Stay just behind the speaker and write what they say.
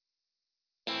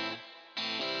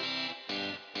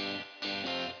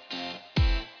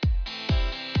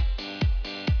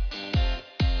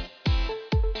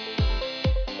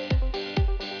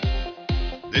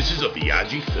This is a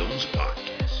Viaggi Films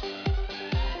podcast.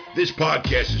 This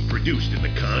podcast is produced in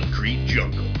the concrete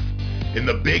jungle, in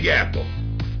the Big Apple,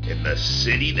 in the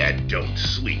city that don't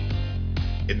sleep,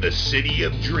 in the city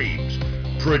of dreams,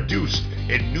 produced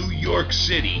in New York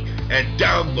City and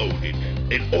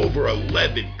downloaded in over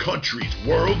 11 countries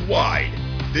worldwide.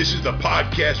 This is the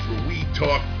podcast where we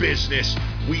talk business,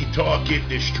 we talk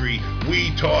industry,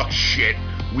 we talk shit,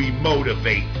 we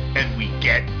motivate, and we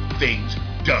get things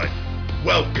done.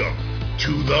 Welcome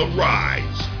to The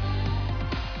Rise.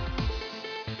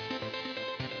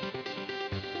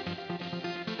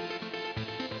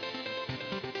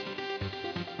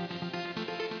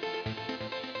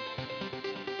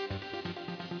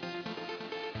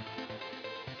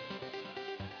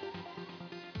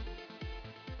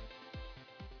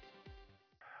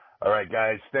 All right,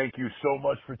 guys, thank you so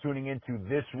much for tuning into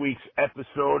this week's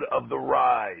episode of The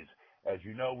Rise. As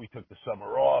you know, we took the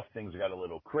summer off. Things got a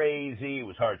little crazy. It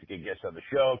was hard to get guests on the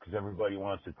show because everybody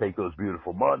wants to take those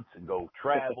beautiful months and go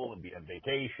travel and be on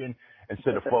vacation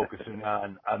instead of focusing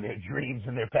on their dreams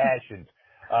and their passions.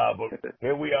 But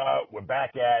here we are. We're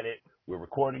back at it. We're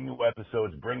recording new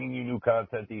episodes, bringing you new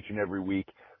content each and every week.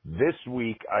 This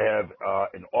week, I have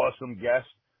an awesome guest.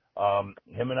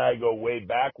 Him and I go way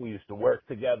back. We used to work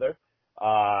together.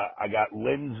 I got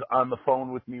Linz on the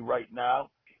phone with me right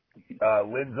now.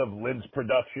 Linz of Linz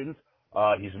Productions.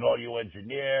 He's an audio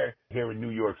engineer here in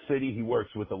New York City. He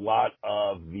works with a lot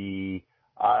of the,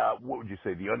 what would you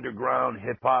say, the underground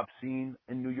hip-hop scene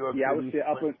in New York City? Yeah, I would say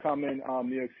up-and-coming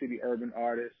New York City urban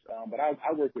artists. But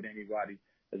I work with anybody.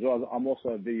 As well as I'm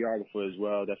also a videographer as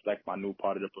well. That's like my new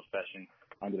part of the profession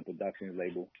under the Productions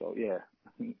label. So, yeah.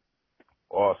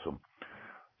 Awesome.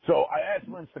 So I asked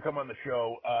Linz to come on the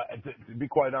show, and to be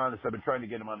quite honest, I've been trying to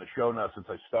get him on the show now since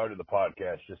I started the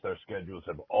podcast. Just our schedules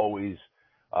have always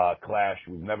clashed.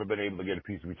 We've never been able to get a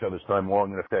piece of each other's time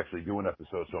long enough to actually do an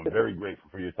episode, so I'm very grateful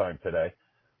for your time today.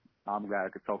 I'm glad I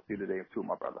could talk to you today too,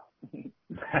 my brother.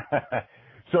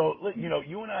 So, you know,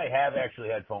 you and I have actually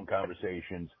had phone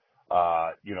conversations,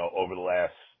 over the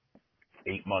last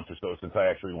 8 months or so since I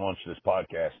actually launched this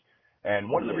podcast.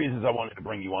 And one of the reasons I wanted to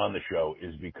bring you on the show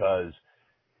is because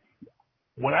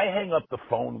when I hang up the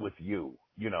phone with you,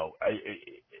 you're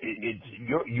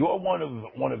one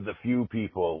of the few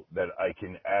people that I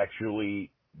can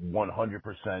actually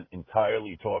 100%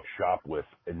 entirely talk shop with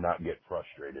and not get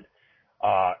frustrated.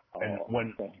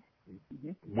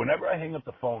 Whenever I hang up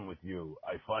the phone with you,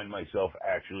 I find myself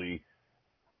actually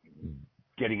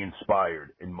getting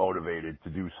inspired and motivated to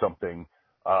do something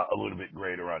a little bit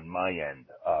greater on my end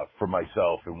for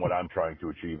myself and what I'm trying to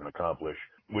achieve and accomplish,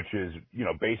 which is,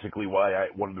 basically why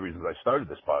one of the reasons I started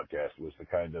this podcast was to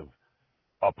kind of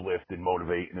uplift and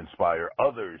motivate and inspire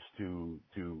others to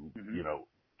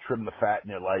trim the fat in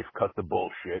their life, cut the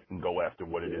bullshit, and go after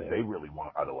what it is they really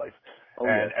want out of life.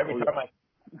 Every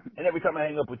time I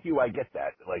hang up with you, I get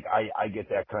that. Like, I get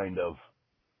that kind of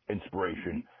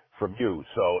inspiration from you.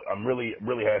 So I'm really,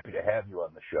 really happy to have you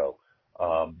on the show.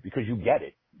 Because you get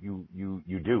it. You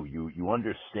do. You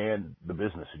understand the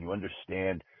business and you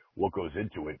understand what goes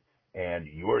into it. And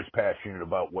you're as passionate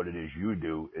about what it is you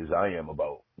do as I am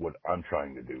about what I'm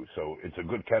trying to do. So it's a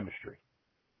good chemistry.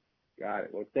 Got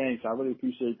it. Well, thanks. I really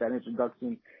appreciate that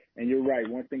introduction. And you're right.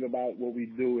 One thing about what we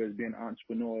do as being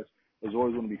entrepreneurs is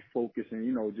always want to be focused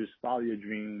and, just follow your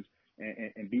dreams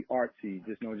and be artsy.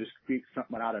 Just create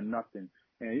something out of nothing.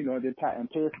 And, then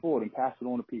pay it forward and pass it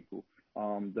on to people.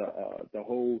 The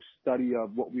whole study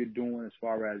of what we're doing as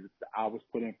far as the hours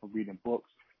put in for reading books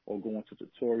or going to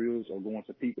tutorials or going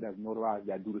to people that's notarized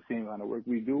that do the same kind of work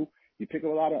we do, you pick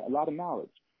up a lot of knowledge.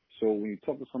 So when you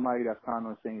talk to somebody that's kind of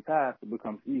on the same path, it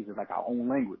becomes easy. It's like our own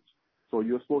language. So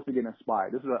you're supposed to get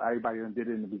inspired. This is what everybody that did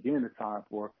it in the beginning of time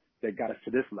for that got us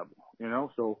to this level,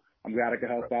 So I'm glad I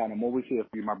could help out, and I'm always here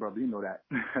for you, my brother. You know that.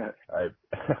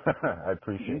 I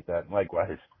appreciate that.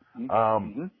 Likewise.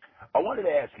 I wanted to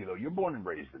ask you, though, you're born and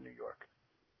raised in New York.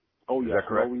 Oh, yeah,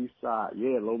 Lower East Side.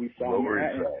 Yeah, Lower East Side. Lower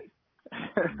East Side.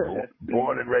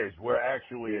 Born and raised. We're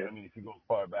actually, if you go as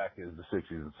far back as the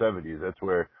 60s and 70s, that's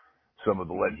where some of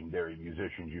the legendary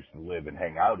musicians used to live and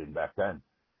hang out in back then.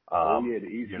 The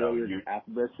East Village,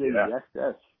 Alphabet City. Yeah.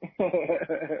 Yes.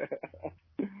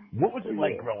 What was it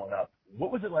like growing up?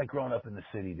 What was it like growing up in the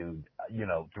city, dude?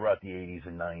 Throughout the 80s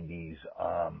and 90s,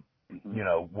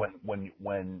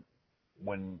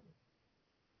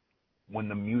 when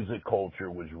the music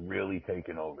culture was really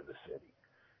taking over the city.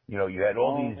 You had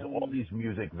all these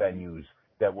music venues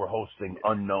that were hosting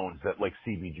unknowns that like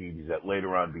CBGBs that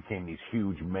later on became these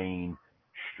huge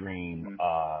mainstream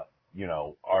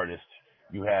artists.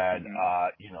 You had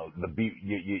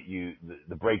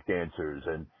the break dancers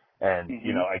And,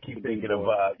 you know, Mhm. I The keep big thinking of,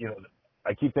 boy.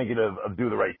 I keep thinking of Do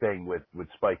the Right Thing with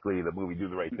Spike Lee, the movie Do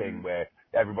the Right Thing, Mhm. where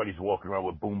everybody's walking around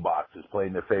with boom boxes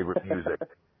playing their favorite music.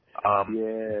 Um,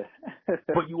 Yeah.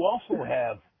 but you also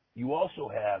have, you also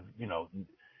have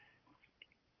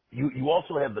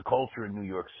the culture in New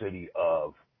York City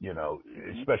of,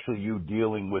 Mhm. especially you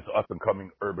dealing with up and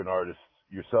coming urban artists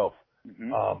yourself.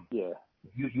 Mhm. Um, Yeah.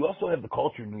 you also have the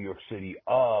culture in New York City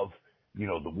of,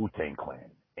 the Wu-Tang Clan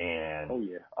and, Oh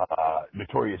yeah.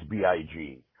 Notorious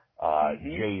B.I.G.,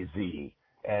 Mhm. Jay-Z.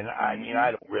 And I mean,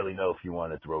 I Mhm. don't really know if you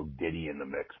want to throw Diddy in the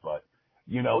mix, but,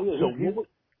 Oh yeah. so He's.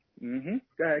 Mhm.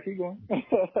 Go ahead. Keep going.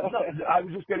 no, I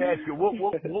was just going to ask you, what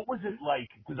was it like?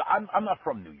 Because I'm not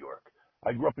from New York.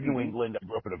 I grew up in New mhm. England. I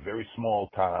grew up in a very small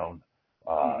town,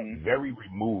 Mhm. very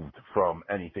removed from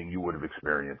anything you would have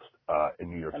experienced in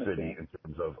New York I City understand.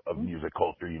 in terms of Mhm. music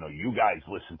culture. You guys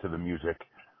listened to the music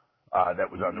that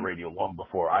was on the Mhm. radio long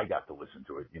before I got to listen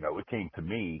to it. It came to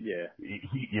me, Yeah.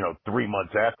 3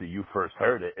 months after you first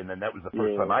heard it, and then that was the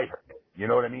first time Yeah. I heard it. You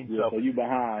know what I mean? Yeah. So So you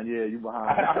behind? Yeah, you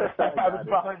behind. I I was got it.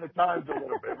 behind the times a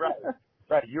little bit, right?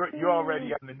 Right. You're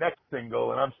already on the next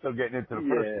single, and I'm still getting into the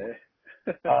first one.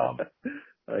 Yeah. Um,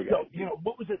 I so, got you.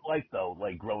 what was it like though,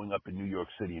 like growing up in New York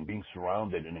City and being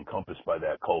surrounded and encompassed by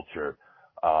that culture,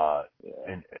 Yeah.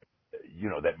 and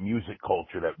that music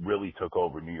culture that really took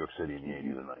over New York City in the Mhm.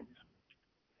 80s and 90s?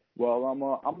 Well, I'm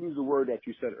gonna use the word that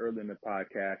you said earlier in the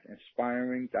podcast,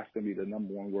 inspiring. That's gonna be the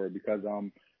number one word because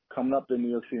coming up in New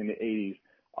York City in the '80s,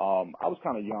 I was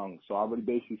kind of young, so I really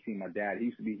basically seen my dad.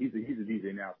 He's a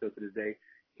DJ now, still to this day.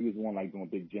 He was the one like doing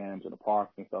big jams in the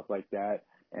parks and stuff like that.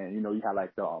 And you had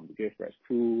like the Get Fresh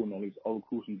crew and all these other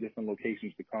crews from different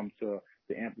locations to come to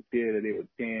the amphitheater. They would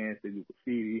dance, they do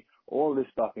graffiti, all this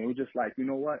stuff, and it was just like, you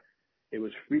know what? It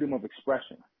was freedom of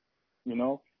expression,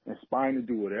 inspiring to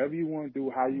do whatever you want to do,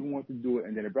 how you want to do it,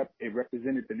 and then it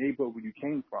represented the neighborhood where you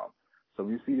came from. So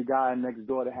when you see the guy next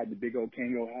door that had the big old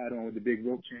Kango hat on with the big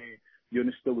rope chain, you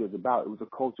understood what it was about. It was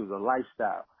a culture, it was a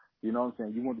lifestyle. You know what I'm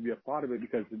saying? You wanted to be a part of it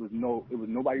because it was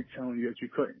nobody telling you that you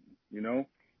couldn't,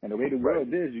 And the way the Right.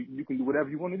 world is, you can do whatever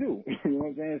you want to do. You know what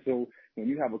I'm saying? So when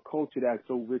you have a culture that's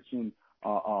so rich in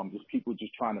just people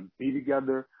just trying to be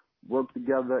together, work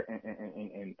together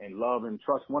and love and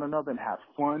trust one another and have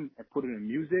fun and put it in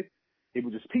music, it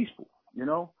was just peaceful,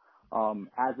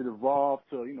 As it evolved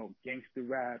to, gangster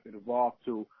rap, it evolved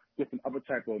to different other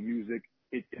type of music,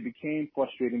 it became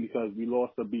frustrating because we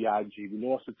lost a B.I.G., we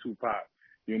lost a Tupac,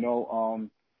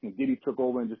 and Diddy took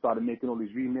over and just started making all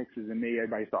these remixes and made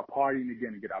everybody start partying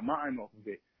again and get our mind off of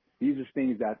it. These are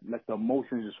things that let the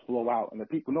emotions just flow out and let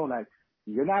people know like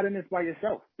you're not in this by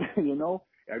yourself,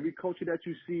 Every culture that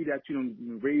you see that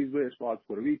raised with, as far as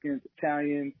Puerto Ricans,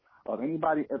 Italians, or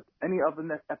anybody, any other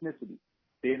ethnicity,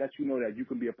 they let you know that you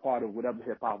can be a part of whatever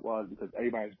hip hop was because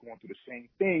everybody's going through the same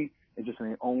thing and just in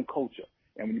their own culture.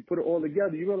 And when you put it all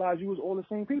together, you realize you was all the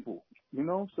same people,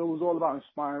 So it was all about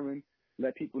inspiring,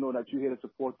 let people know that you're here to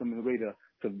support them in a way to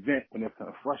vent when they're kind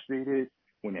of frustrated,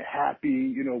 when they're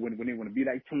happy, when they want to be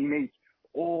like teammates.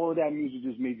 All that music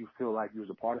just made you feel like you was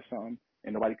a part of something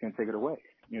and nobody can take it away,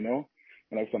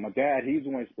 And like I said, my dad, he's the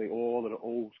one to play all of the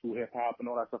old school hip hop and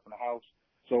all that stuff in the house.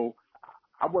 So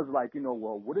I was like,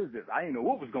 well, what is this? I didn't know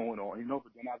what was going on,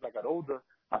 But then as I got older,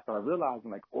 I started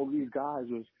realizing like all these guys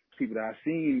was people that I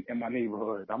seen in my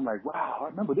neighborhood. I'm like, wow, I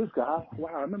remember this guy. Wow,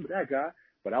 I remember that guy.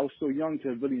 But I was so young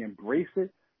to really embrace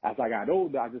it. As I got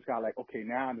older, I just got like, okay,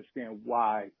 now I understand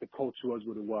why the culture was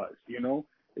what it was,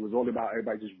 It was all about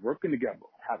everybody just working together,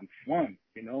 having fun,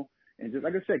 And just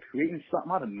like I said, creating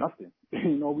something out of nothing.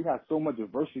 We had so much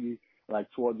diversity like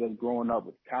towards us growing up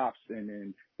with cops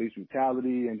and police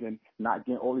brutality and then not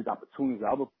getting all these opportunities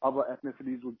that other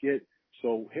ethnicities would get.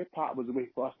 So hip hop was a way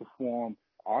for us to form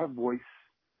our voice,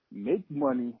 make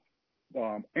money,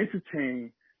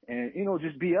 entertain, and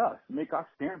just be us, make our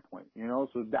standpoint.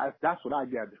 So that's what I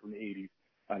gathered from the '80s.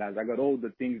 And as I got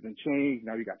older, things done changed.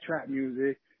 Now we got trap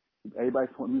music. Everybody's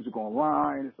putting music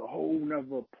online. It's a whole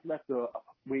nother plethora of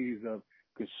ways of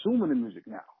consuming the music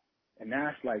now. And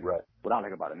that's like Right. what I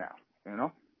like about it now,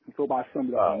 So I sum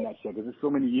it up in a Uh, nutshell because there's so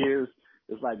many years.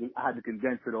 It's like I had to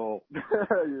condense it all,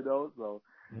 So,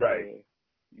 right.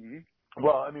 yeah. Mm-hmm.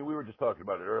 Well, I mean, we were just talking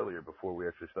about it earlier before we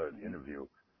actually started the interview.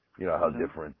 How Mm-hmm.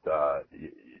 different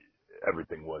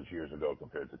everything was years ago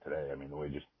compared to today. I mean, the way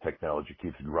just technology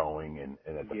keeps growing and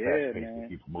at the fast Yeah, pace it man.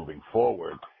 keeps moving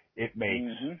forward, it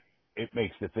Mm-hmm.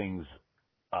 makes the things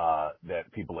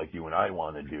that people like you and I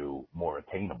want to do more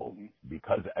attainable Mm-hmm.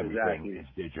 because everything Exactly. is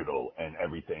digital and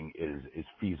everything is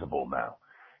feasible now.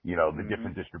 The Mm-hmm.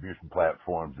 different distribution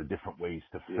platforms, the different ways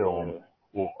to film Yeah.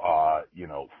 or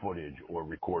footage or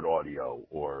record audio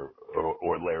or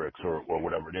lyrics or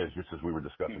whatever it is, just as we were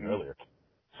discussing Mhm. earlier.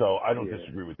 So I don't Yeah.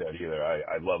 disagree with that either.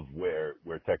 I love where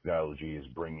technology is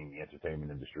bringing the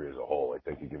entertainment industry as a whole. I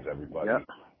think it gives Yep. everybody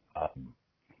um,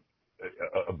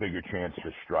 a bigger chance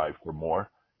to strive for more,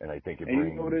 and I think it And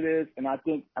you know what brings it is? And I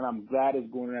think, and I'm glad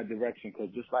it's going in that direction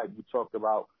because just like we talked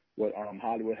about what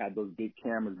Hollywood had those big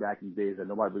cameras back in the days that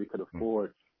nobody really could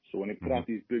afford. So when they put mhm, out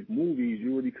these big movies,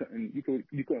 you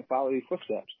couldn't follow their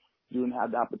footsteps. You didn't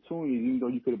have the opportunity, even though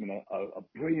you could have been a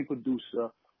brilliant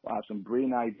producer or have some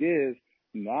brilliant ideas.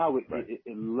 Now right. it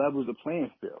levels the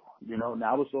playing field. You know,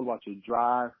 now it's all about your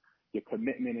drive, your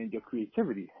commitment, and your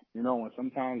creativity. You know, and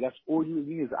sometimes that's all you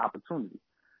need is an opportunity.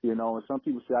 You know, and some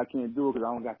people say I can't do it because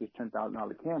I don't got this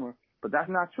 $10,000 camera, but that's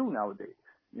not true nowadays.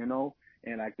 You know,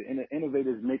 and like the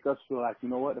innovators make us feel like, you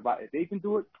know what, if they can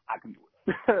do it, I can do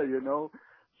it. You know,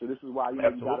 so this is why you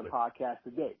got a Absolutely. podcast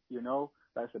today. You know,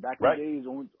 like I said, back in the Right. days,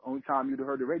 only time you'd have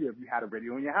heard the radio if you had a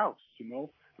radio in your house. You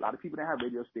know, a lot of people didn't have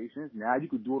radio stations. Now you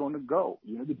could do it on the go.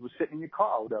 You know, you could sit in your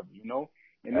car or whatever. You know,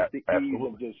 and it's the ease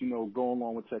of Absolutely. just going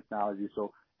along with technology.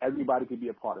 So everybody could be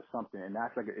a part of something, and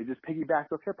that's like it just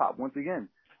piggybacks off hip hop once again.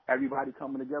 Everybody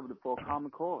coming together for a common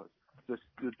cause, just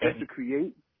to And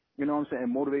create, you know what I'm saying,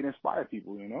 motivate and inspire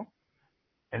people, you know?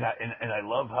 I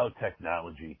love how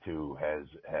technology too has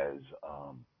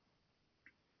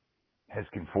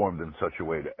conformed in such a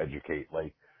way to educate,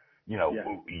 like, Yeah.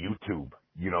 YouTube.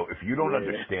 If you don't Yeah.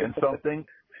 understand something,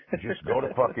 just go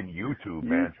to fucking YouTube,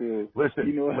 man. YouTube. You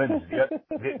Listen, know.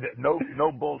 Linz,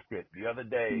 no bullshit. The other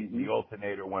day, Mhm. the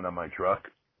alternator went on my truck.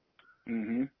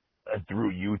 Mhm.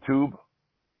 Through YouTube,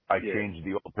 I Yeah. changed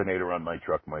the alternator on my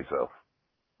truck myself.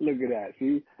 Look at that.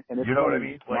 See, and it's You know what I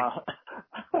funny. mean? Like,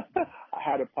 I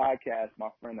had a podcast. My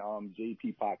friend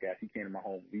JP podcast. He came to my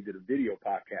home. We did a video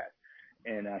podcast,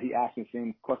 and he asked me the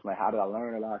same question like, "How did I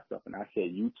learn a lot of stuff?" And I said,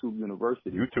 "YouTube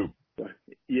University." YouTube. So,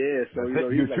 yeah. So That's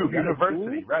it. he was like, "Is YouTube that a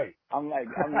University, school?" right? I'm like,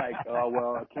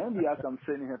 well, it can be after I'm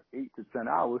sitting here for 8 to 10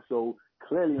 hours. So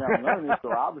clearly I'm learning.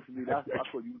 So obviously that's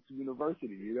called YouTube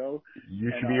University, you know.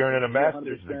 You And should be earning a you're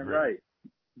master's 100% degree. right.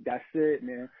 That's it,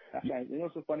 man. That's right. You know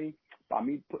what's so funny? By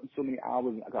me putting so many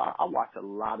hours, I watch a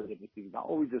lot of different things. Not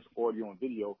always just audio and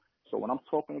video. So when I'm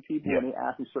talking to people Yeah. and they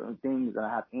ask me certain things and I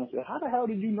have to answer, how the hell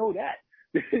did you know that?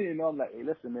 You know, I'm like, hey,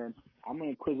 listen, man, I'm an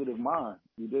inquisitive mind.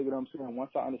 You dig what I'm saying?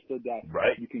 Once I understood that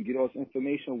Right. you can get all this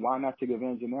information, why not take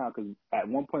advantage of it now? Because at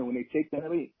one point when they take the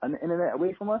internet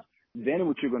away from us, then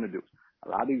what you're going to do? A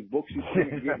lot of these books you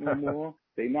can't get no more.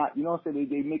 They not, you know what I'm saying?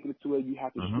 They make it to where you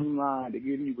have to hmm streamline. They're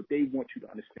giving you what they want you to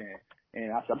understand.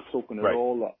 And I'm soaking it Right.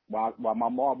 all up while my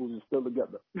marbles are still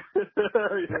together.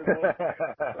 You know?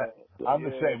 So I'm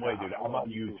the yeah, same way, nah, dude. I I'm love on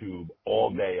YouTube. YouTube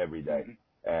all Mhm. day, every day. Mhm.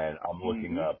 And I'm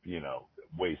looking Mhm. up,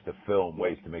 ways to film, Yep.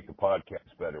 ways to make the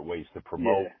podcast better, ways to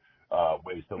promote, Yeah.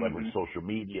 ways to leverage Mhm. social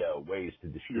media, ways to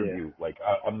Yeah. distribute. Like,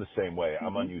 I'm the same way.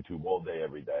 I'm on Mhm. YouTube all day,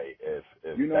 every day.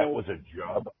 If You that know, was a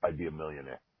job, I'd be a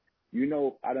millionaire.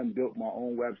 I done built my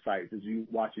own website because you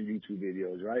watching YouTube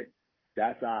videos, right?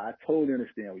 That's how I totally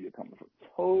understand where you're coming from.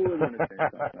 Totally understand where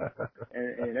you're coming from.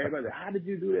 And everybody's like, how did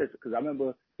you do this? Because I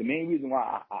remember the main reason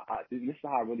why this is how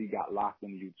I really got locked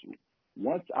into YouTube.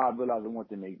 Once I realized I wanted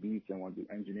to make beats and want to do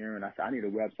engineering, I said, I need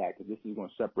a website because this is going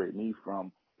to separate me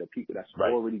from the people that's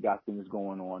Right. already got things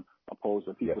going on opposed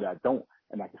to Yes. people that don't.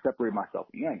 And I can separate myself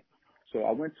from them. So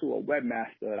I went to a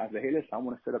webmaster and I said, hey, listen, I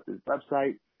want to set up this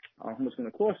website. How much it's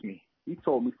going to cost me? He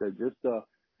told me,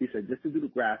 he said, just to do the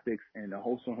graphics and the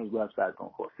host on his website is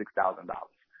going to cost $6,000.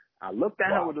 I looked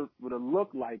at him Wow. with a look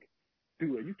like,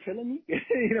 dude, are you killing me?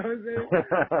 You know what I'm saying?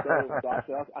 So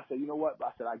I said, you know what?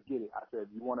 I said, I get it. I said, if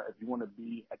you want to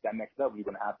be at that next level, you're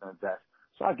going to have to invest.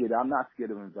 So I get it. I'm not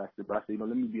scared of investing, but I said,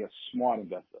 let me be a smart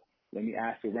investor. Let me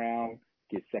ask around,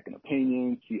 get second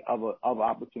opinions, see other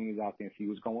opportunities out there and see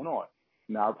what's going on.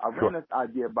 Now, I ran Sure. this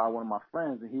idea by one of my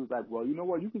friends, and he was like, well, you know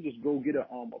what? You can just go get a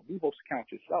Bluehost account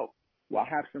yourself. Well, I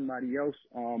have somebody else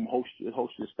host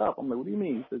your stuff. I'm like, what do you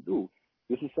mean? He said, dude,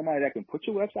 this is somebody that can put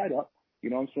your website up, you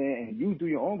know what I'm saying, and you do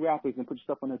your own graphics and put your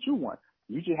stuff on that you want.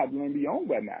 You just have to learn to be your own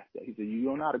webmaster. He said, you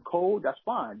don't know how to code? That's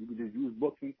fine. You can just use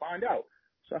books and find out.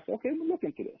 So I said, okay, we'll look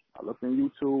into this. I looked on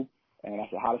YouTube, and I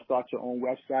said, how to start your own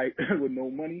website with no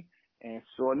money. And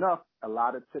sure enough, a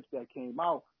lot of tips that came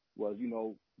out was,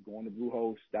 going to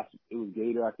Bluehost. It was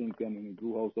Gator, I think, and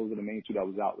Bluehost. Those are the main two that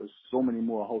was out. There's so many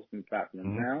more hosting platforms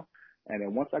hmm now. And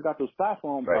then once I got those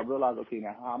platforms, I Right. realized, okay,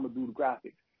 now how I'm gonna do the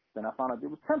graphics. Then I found out there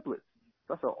was templates.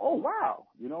 So I said, oh wow,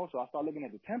 So I started looking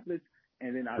at the templates,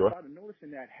 and then I Sure. started noticing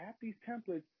that half these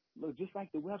templates look just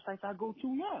like the websites I go to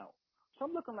now. So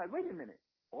I'm looking like, wait a minute,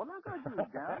 all I gotta do is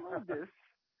download this,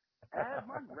 add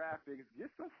my graphics, get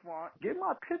some font, get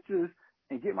my pictures,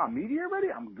 and get my media ready,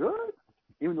 I'm good.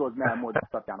 Even though it's mad more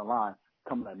stuff down the line,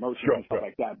 coming like motions and stuff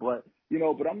like that. But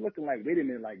but I'm looking like, wait a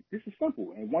minute, like this is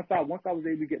simple. And once I was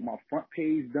able to get my front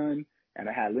page done, and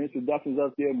I had Lynch Productions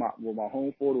up there, with my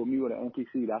home photo of me with an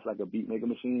MPC, that's like a beat maker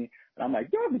machine. And I'm like,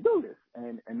 yo, I can do this.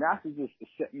 And that's just to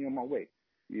set me on my way.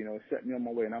 Set me on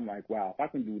my way. And I'm like, wow, if I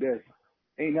can do this,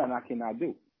 ain't nothing I cannot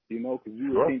do. Because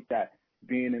you would think that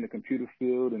being in the computer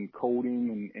field and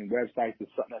coding and websites is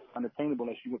something that's unattainable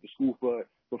unless you went to school for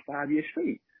 5 years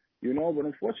straight. But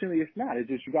unfortunately it's not. It's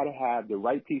just you got to have the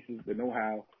right pieces, the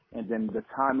know-how, and then the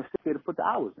time to sit there to put the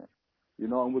hours in.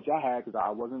 And which I had because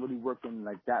I wasn't really working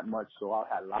like that much, so I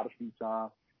had a lot of free time,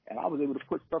 and I was able to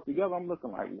put stuff together. I'm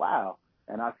looking like, wow.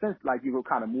 And I since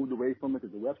kind of moved away from it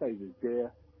because the website is just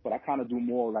there, but I kind of do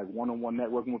more like one-on-one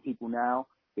networking with people now.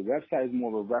 The website is more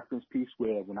of a reference piece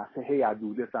where when I say, hey, I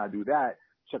do this, I do that,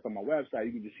 check on my website,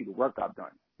 you can just see the work I've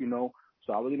done,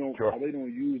 So I really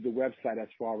don't use the website as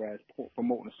far as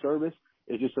promoting a service.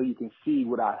 It's just so you can see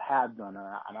what I have done,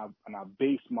 and I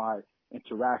base my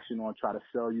interaction on try to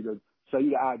sell you the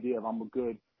idea of I'm a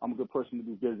good person to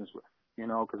do business with,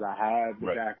 because I have the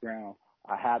background,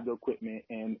 I have the equipment,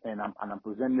 and I'm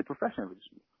presenting it professionally.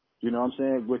 You know what I'm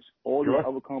saying? Which all the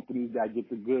other companies that get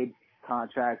the good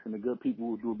contracts and the good people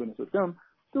who do business with them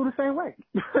do the same way.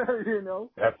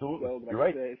 Absolutely. So, You're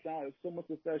right. It sounds so much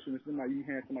professional. It's somebody you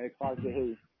hand somebody a card and say,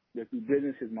 hey, let's do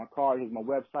business. Here's my card. Here's my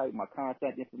website. My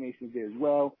contact information is there as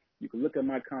well. You can look at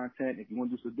my content. If you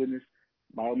want to do some business,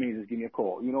 by all means, just give me a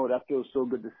call. That feels so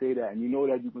good to say that. And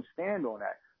that you can stand on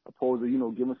that. Opposed to,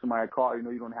 giving somebody a card,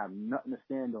 you don't have nothing to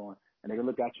stand on. And they can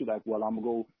look at you like, well, I'm going to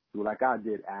go do like I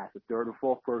did, ask a third or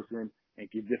fourth person and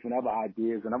give different other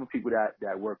ideas and other people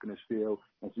that work in this field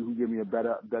and see who give me a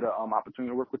better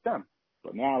opportunity to work with them.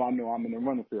 But now I know I'm in the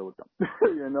running field with them,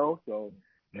 So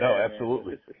no,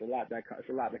 absolutely, it's a lot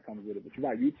that comes with it. But you're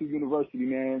right, YouTube University,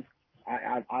 man.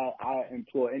 I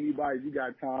implore anybody, if you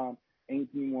got time,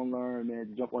 anything you want to learn, man,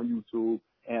 to jump on YouTube.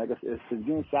 And like I said, it's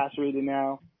getting saturated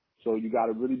now, so you got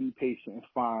to really be patient and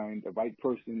find the right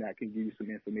person that can give you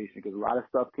some information because a lot of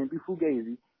stuff can be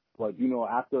fugazi. But,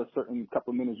 after a certain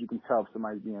couple of minutes, you can tell if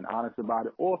somebody's being honest about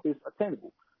it or if it's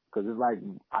attainable. Because it's like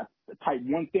I type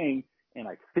one thing and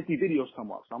like 50 videos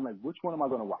come up. So I'm like, which one am I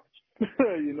going to watch?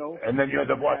 And then you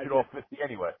end up watching all 50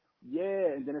 anyway.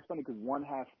 Yeah, and then it's funny because one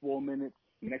has 4 minutes,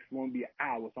 the next one will be an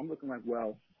hour. So I'm looking like,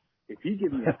 well, if he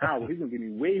gives me an hour, he's going to give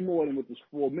me way more than what this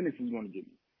 4 minutes he's going to give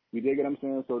me. You dig what I'm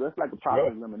saying? So that's like a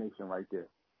process elimination right there.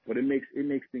 But it makes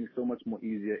things so much more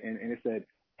easier. And it said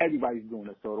everybody's doing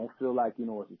it. So don't feel like,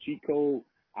 it's a cheat code.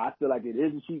 I feel like it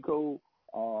is a cheat code.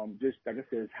 Just like I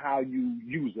said, it's how you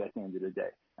use it at the end of the day.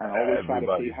 And I always try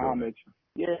to pay homage.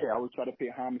 Yeah, I always try to pay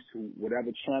homage to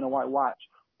whatever channel I watch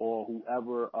or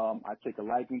whoever I take a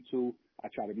liking to. I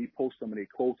try to repost some of their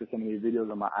quotes or some of their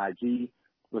videos on my IG.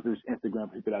 With this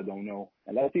Instagram people that I don't know.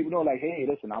 And let people know, like, hey,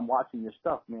 listen, I'm watching your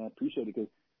stuff, man. Appreciate it because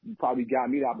you probably got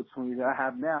me the opportunity that I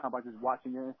have now by just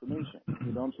watching your information.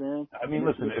 You know what I'm saying? I mean,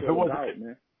 listen, if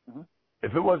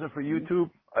it wasn't for YouTube,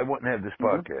 I wouldn't have this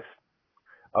podcast.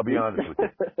 I'll be honest with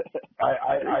you.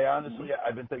 I honestly,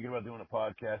 I've been thinking about doing a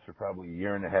podcast for probably a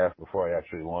year and a half before I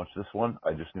actually launched this one.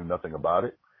 I just knew nothing about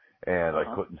it, and I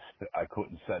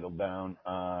couldn't settle down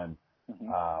on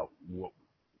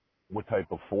what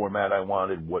type of format I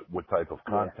wanted, what type of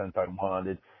content I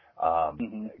wanted,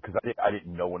 because I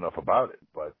didn't know enough about it.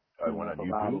 But I went on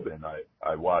YouTube and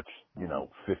I watched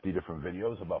 50 different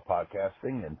videos about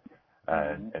podcasting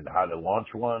and how to launch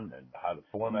one and how to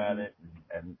format it,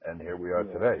 and here we are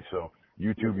today. So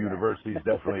YouTube University is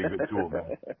definitely a good tool,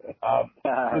 man. I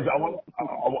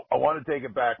want to take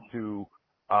it back to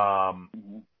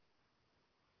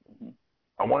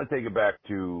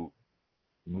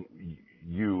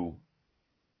you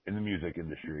in the music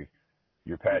industry,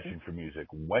 your passion for music.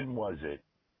 When was it?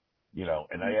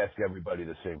 And I ask everybody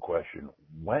the same question.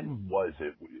 When was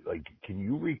it? Like, can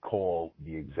you recall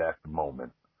the exact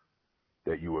moment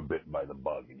that you were bitten by the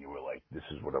bug and you were like, this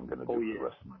is what I'm going to do for the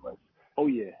rest of my life? Oh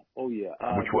yeah.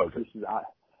 Which was it?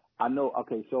 I know.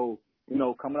 Okay. So,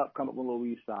 coming up on Lower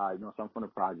East Side, so I'm from the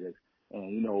projects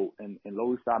and, in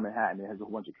Lower East Side, Manhattan, it has a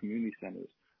whole bunch of community centers.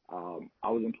 I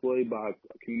was employed by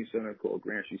a community center called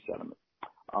Grand Street Settlement.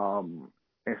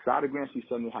 Inside of Grand Street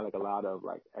Settlement, had like a lot of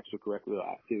like extracurricular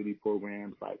activity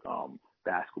programs, like,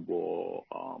 basketball,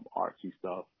 artsy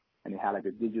stuff. And they had like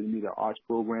a digital media arts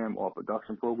program or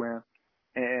production program.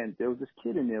 And there was this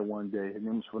kid in there one day. His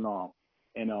name was Phenom.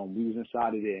 And we was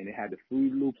inside of there, and they had the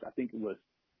Fruity Loops. I think it was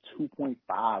 2.5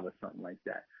 or something like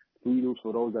that. Fruity Loops,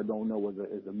 for those that don't know,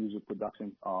 is a music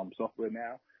production software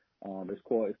now. It's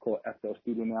called FL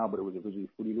Studio now, but it was originally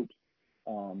Fruity Loops.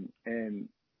 And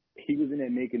he was in there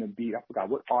making a beat. I forgot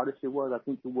what artist it was. I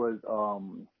think it was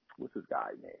what's his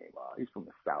guy's name? He's from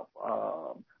the South.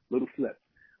 Little Flip.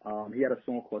 He had a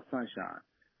song called Sunshine.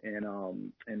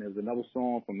 And there's another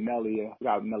song from Melly. I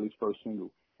forgot Melly's first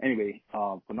single. Anyway,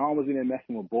 Fanon was in there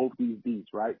messing with both these beats,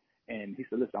 right? And he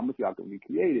said, listen, I'm gonna see how I can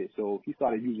recreate it. So he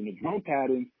started using the drum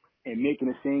pattern and making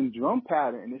the same drum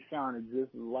pattern, and it sounded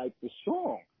just like the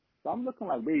song. So I'm looking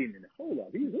like, wait a minute, hold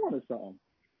up, he's on to something.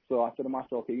 So I said to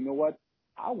myself, okay, you know what?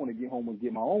 I want to get home and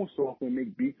get my own software and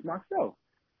make beats myself.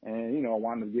 And, I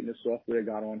wound up getting the software,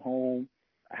 got on home.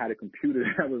 I had a computer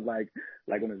that was like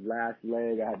on his last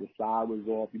leg. I had the side was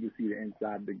off. You could see the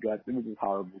inside, the guts. It was just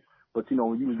horrible. But,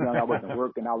 when you was young, I wasn't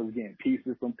working. I was getting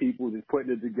pieces from people, just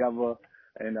putting it together.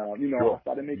 And, Sure. I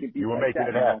started making beats You were like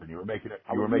making that. it happen. You were making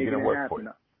it work for you.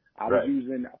 I was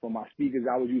using, for my speakers,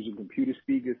 I was using computer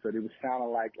speakers, so they was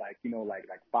sounding like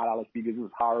 $5 speakers. It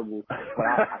was horrible, but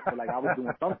I feel like I was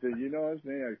doing something, you know what I'm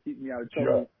saying? Keep me out of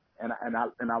trouble. Sure.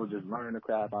 And I was just learning the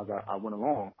craft as I went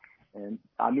along. And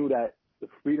I knew that the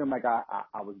freedom I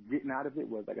was getting out of it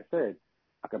was, like I said,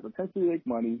 I can potentially make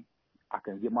money, I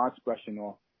can get my expression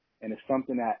off, and it's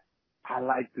something that I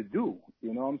like to do.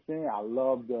 You know what I'm saying? I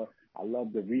love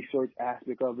the research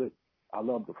aspect of it. I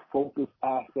love the focus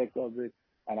aspect of it.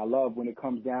 And I love when it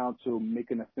comes down to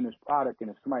making a finished product, and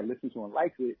if somebody listens to it and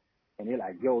likes it, and they're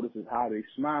like, yo, this is how they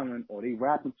smiling, or they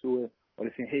rapping to it, or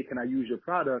they saying, hey, can I use your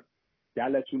product?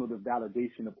 That lets you know the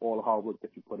validation of all the hard work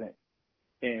that you put in.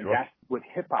 And Sure. that's what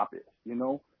hip-hop is,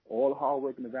 all the hard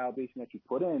work and the validation that you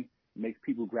put in makes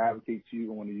people gravitate to you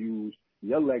and want to use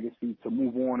your legacy to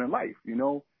move on in life,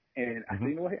 And I say,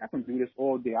 you know what, hey, I can do this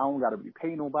all day. I don't got to be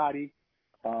pay nobody.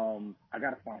 I got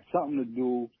to find something to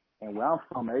do. And where I'm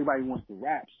from, everybody wants to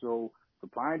rap, so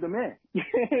supply and demand,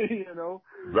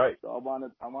 Right. So I wound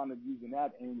up using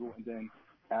that angle, and then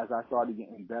as I started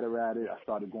getting better at it, I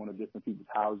started going to different people's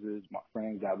houses. My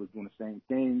friends that was doing the same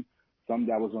thing, some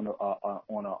that was on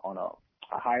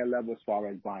a higher level as far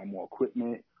as buying more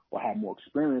equipment or had more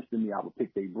experience than me. I would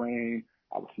pick their brain.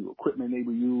 I would see what equipment they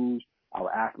would use. I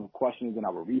would ask them questions, and I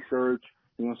would research.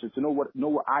 So to know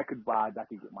what I could buy that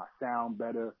could get my sound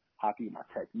better, how I could get my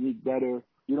technique better.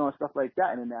 And stuff like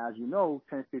that. And then as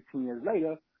 10, 15 years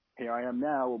later, here I am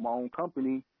now with my own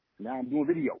company. Now I'm doing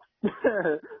videos.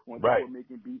 On top of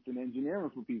making beats and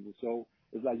engineering for people. So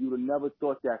it's like you would have never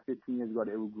thought that 15 years ago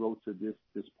that it would grow to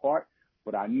this part.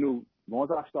 But I knew as long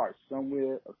as I start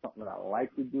somewhere or something that I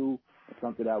like to do or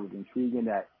something that was intriguing,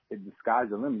 that it the sky's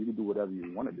the limit. You can do whatever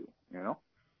you want to do,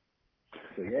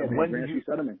 So yeah, man, Grand Street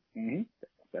Settlement.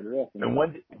 Set it off. And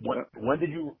when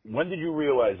did you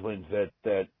realize, Linz,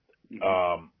 that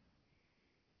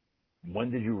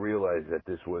when did you realize that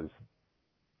this was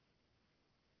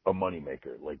a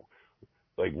moneymaker? Like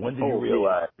when did you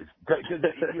realize?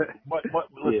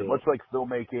 Listen, much like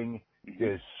filmmaking,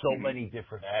 there's so many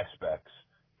different aspects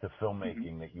to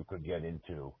filmmaking that you could get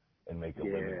into and make a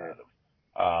living out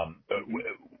of.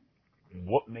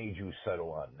 What made you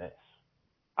settle on this?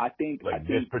 I think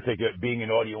this particular, being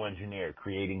an audio engineer,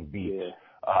 creating beats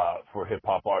for hip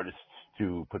hop artists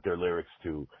to put their lyrics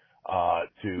to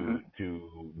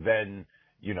then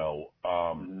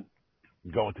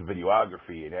go into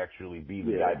videography and actually be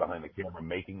the guy behind the camera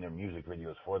making their music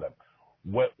videos for them.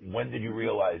 When did you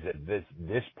realize that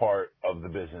this part of the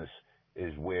business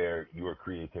is where your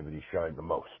creativity shined the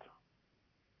most?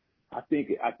 I think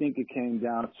it came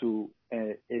down to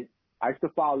I used to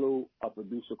follow a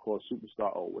producer called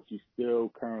Superstar O, which is still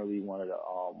currently one of the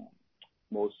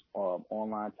most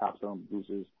online top selling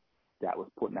producers that was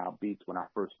putting out beats when I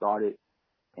first started.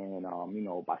 And,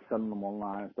 by selling them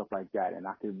online and stuff like that. And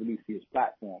I could really see his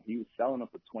platform. He was selling them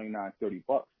for $29,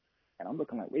 $30. And I'm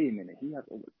looking like, wait a minute, he has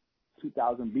over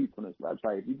 2,000 beats on his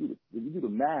website. If you do the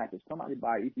math, if somebody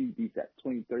buys each of these beats at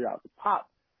 $20, $30 a pop,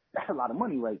 that's a lot of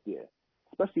money right there.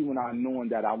 Especially when I'm knowing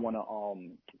that I want to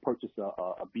purchase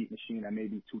a beat machine that may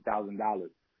be $2,000.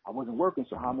 I wasn't working,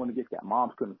 so how I'm going to get that?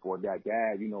 Moms couldn't afford that.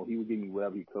 Dad, he would give me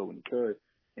whatever he could when he could.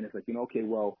 And it's like, okay,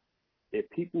 well, if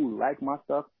people like my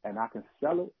stuff and I can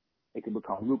sell it, it can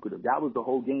become lucrative. That was the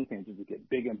whole game plan, just to get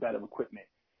bigger and better equipment,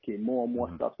 get more and more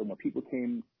stuff. So when people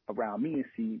came around me and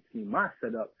see my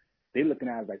setup, they looking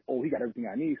at it like, oh, he got everything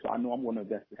I need, so I know I'm going to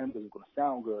invest in him because it's going to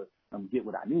sound good and get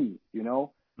what I need,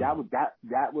 That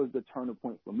was the turning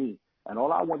point for me. And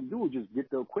all I wanted to do was just get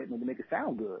the equipment to make it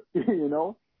sound good,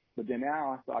 But then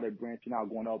now I started branching out,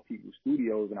 going to other people's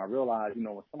studios, and I realized,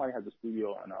 when somebody has a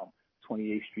studio on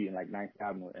 28th Street and like 9th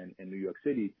Avenue in New York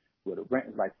City, where the rent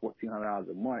is like $1,400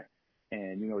 a month,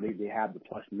 And, they have the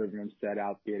plush living room set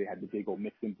out there. They have the big old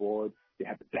mixing board. They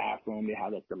have the bathroom. They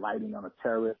have like the lighting on a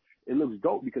terrace. It looks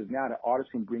dope because now the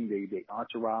artists can bring their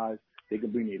entourage. They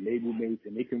can bring their label mates,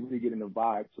 and they can really get in the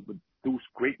vibe to produce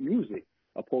great music,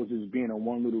 opposed to just being in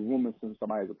one little room in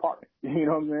somebody's apartment. You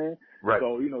know what I'm saying? Right.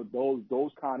 So,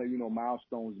 those kind of,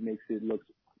 milestones makes it look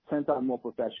 10 times more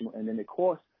professional, and then it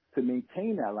costs to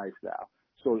maintain that lifestyle.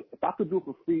 So if I could do it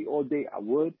for free all day, I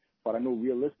would. But I know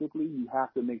realistically, you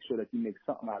have to make sure that you make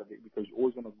something out of it because you're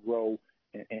always going to grow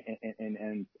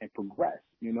and progress,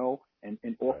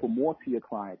 and offer more to your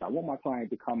clients. I want my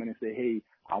client to come in and say, hey,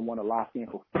 I want to lock in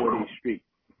for 4 days straight.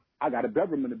 I got a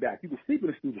bedroom in the back. You can sleep in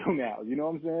the studio now. You know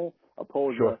what I'm saying?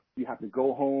 Opposed to you have to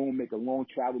go home, make a long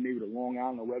travel, maybe to Long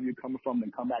Island or wherever you're coming from,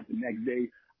 then come back the next day.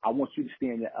 I want you to stay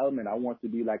in your element. I want to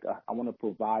be I want to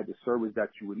provide the service that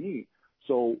you would need.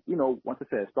 So, once I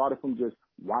said, it started from just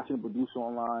watching a producer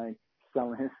online,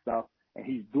 selling his stuff, and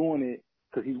he's doing it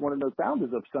because he's one of the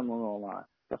founders of selling online.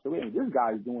 That's the way. And this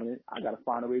guy's doing it. I got to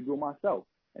find a way to do it myself.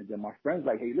 And then my friend's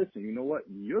like, hey, listen, you know what?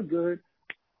 You're good.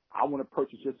 I want to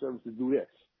purchase your service to do this.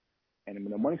 And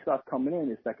when the money starts coming in,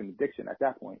 it's like an addiction at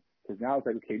that point. Because now it's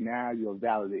like, okay, now you're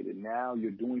validated. Now you're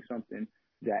doing something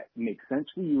that makes sense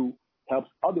for you,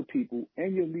 helps other people,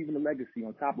 and you're leaving a legacy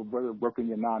on top of working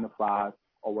your 9 to 5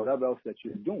 or whatever else that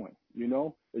you're doing.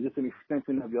 It's just an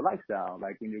extension of your lifestyle.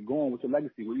 Like when you're going with your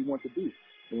legacy, what do you want to do?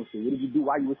 What did you do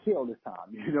while you were here all this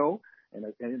time? And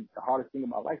the hardest thing in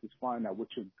my life is finding out what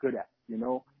you're good at, And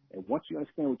once you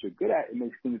understand what you're good at, it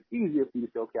makes things easier for you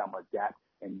to say, okay, I'm going to adapt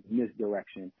in this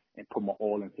direction and put my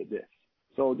all into this.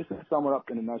 So just to sum it up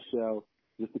in a nutshell,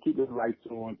 just to keep the lights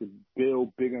on, to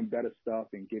build bigger and better stuff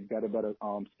and get better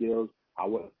skills, I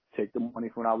would take the money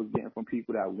from what I was getting from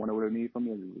people that wanted what they need from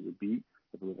me, if it was a beat,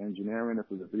 if it was engineering, if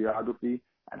it was a videography,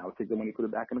 and I would take the money, put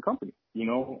it back in the company,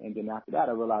 And then after that,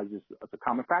 I realized it's a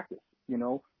common practice, If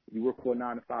you work for a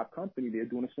 9 to 5 company, they're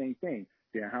doing the same thing.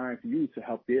 They're hiring for you to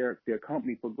help their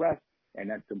company progress, and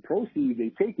that's the proceeds.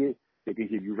 They take it, they can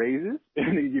give you raises,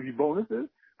 and they can give you bonuses,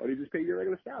 or they just pay your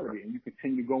regular salary, and you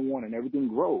continue to go on, and everything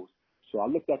grows. So I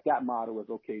looked at that model as,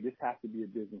 okay, this has to be a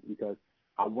business because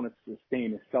I want to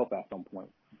sustain itself at some point.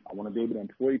 I want to be able to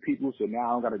employ people, so now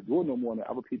I don't got to do it no more, and the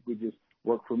other people just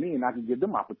work for me, and I can give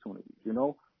them opportunities,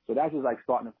 So that's just like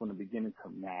starting from the beginning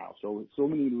to now. So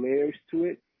many layers to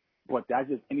it, but that's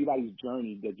just anybody's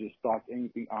journey that just starts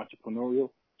anything entrepreneurial,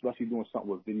 especially doing something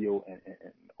with video and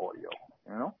audio,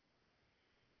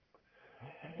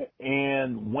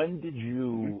 And when did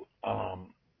you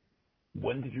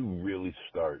really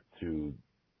start to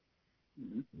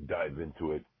dive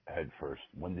into it head first?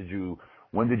 When did you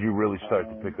really start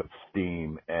to pick up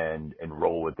steam and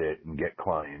roll with it and get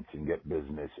clients and get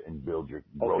business and grow your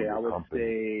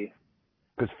company?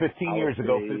 Because 15 years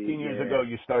ago,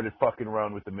 you started fucking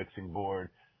around with the mixing board.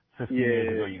 15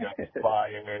 years ago, you got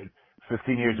inspired.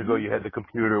 15 years ago, you had the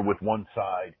computer with one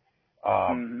side.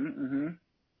 From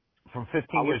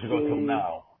 15 years ago till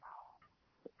now.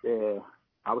 Yeah,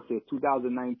 I would say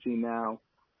 2019 now.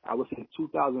 I would say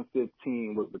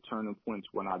 2015 was the turning point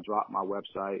when I dropped my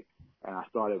website and I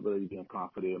started really being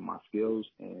confident in my skills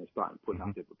and starting putting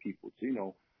out there for people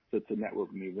to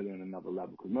network with me really on another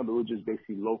level. Because remember, it was just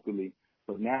basically locally.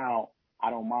 So now I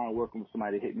don't mind working with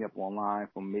somebody that hit me up online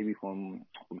from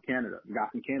Canada. The guy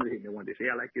from Canada hit me one day, say,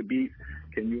 I like your beats.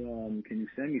 Can you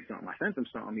send me something? I sent him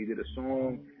something. He did a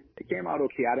song. It came out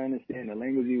okay. I didn't understand the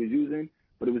language he was using,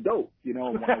 but it was dope.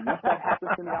 Once that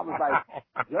happened to me, I was like,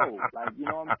 yo, you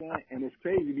know what I'm saying? And it's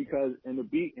crazy because in the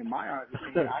beat, in my honest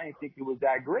opinion, I didn't think it was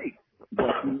that great.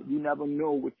 But you never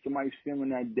know what somebody's feeling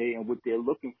that day and what they're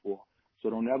looking for. So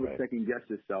don't ever second guess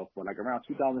yourself. But around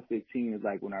 2015 is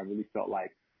when I really felt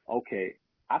like, okay,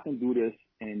 I can do this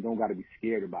and don't got to be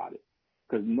scared about it.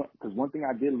 Because one thing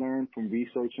I did learn from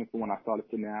researching from when I started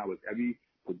to now is every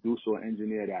producer or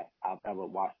engineer that I've ever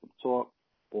watched them talk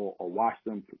or watched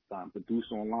them produce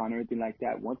online or anything like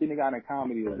that, one thing they got in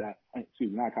common is that,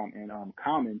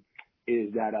 common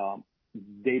is that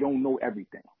they don't know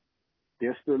everything.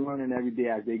 They're still learning every day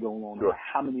as they go along. Sure.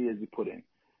 How many years you put in?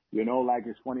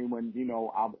 It's funny when,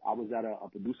 I was at a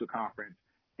producer conference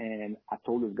and I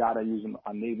told this guy that I use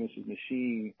a Naven's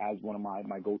machine as one of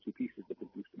my go-to pieces to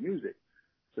produce the music.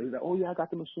 So he's like, oh yeah, I got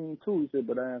the machine too. He said,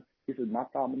 but my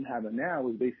problem I'm having now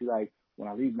is basically when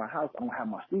I leave my house, I don't have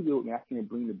my studio with me. I can't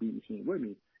bring the beat machine with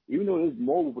me. Even though it's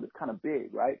mobile, but it's kind of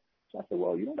big, right? So I said,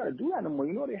 well, you don't got to do that no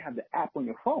more. They have the app on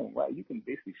your phone, right? You can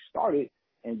basically start it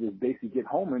and just basically get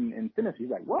home and finish. He's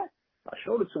like, what? I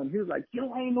showed it to him. He was like,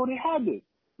 yo, I didn't know they had this.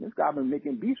 This guy been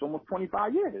making beats for almost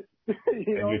 25 years.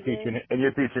 You're teaching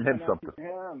him something.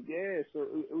 Yeah. So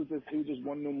it was just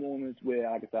one of the moments where,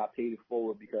 like I said, I paid it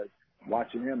forward because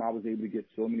watching him, I was able to get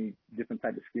so many different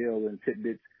type of skills and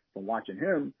tidbits from watching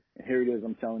him. And here it is,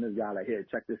 I'm telling this guy, like, here,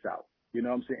 check this out. You know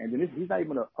what I'm saying? And then he's not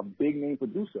even a big name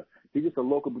producer. He's just a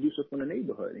local producer from the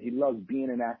neighborhood. And he loves being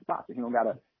in that spot. So he don't got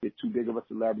to get too big of a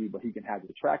celebrity, but he can have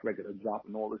the track record of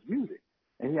dropping all his music.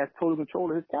 And he has total control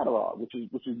of his catalog, which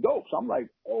is dope. So I'm like,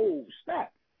 oh,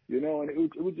 snap. You know, and it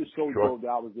was just so dope that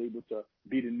I was able to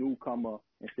be the newcomer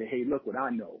and say, hey, look what I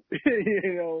know.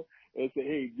 You know, and say,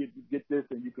 hey, get this,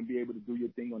 and you can be able to do your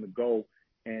thing on the go.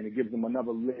 And it gives them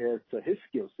another layer to his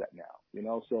skill set now, you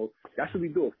know. So that's what we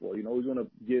do it for. You know, we're going to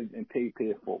give and pay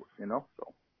it forward, you know.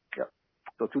 So, yeah.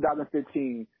 So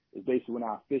 2015 is basically when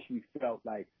I officially felt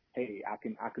like, hey, I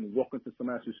can walk into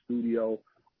someone else's studio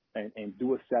and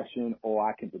do a session, or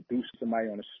I can produce somebody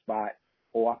on the spot,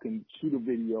 or I can shoot a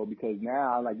video, because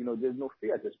now, like, you know, there's no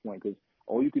fear at this point, because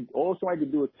all somebody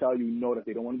could do is tell you no that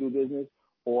they don't want to do business,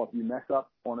 or if you mess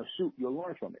up on a shoot, you'll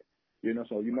learn from it. You know,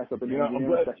 so if you mess up in the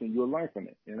engineering section, you'll learn from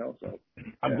it, you know. So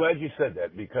I'm glad you said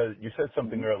that, because you said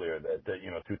something earlier that,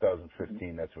 you know,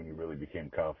 2015, that's when you really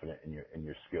became confident in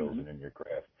your skills and in your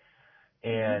craft.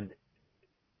 And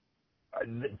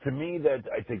to me, that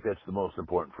I think that's the most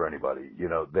important for anybody. You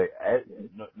know,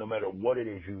 no matter what it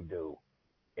is you do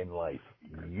in life,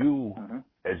 you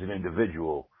as an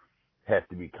individual have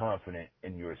to be confident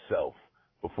in yourself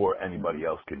before anybody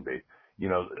else can be. You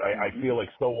know, I feel like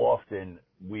so often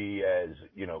we as,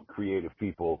 you know, creative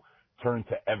people turn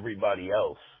to everybody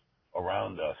else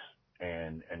around us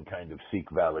and kind of seek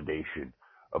validation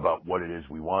about what it is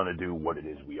we want to do, what it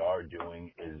is we are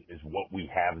doing, is what we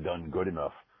have done good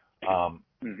enough.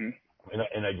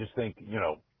 And I just think, you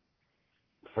know,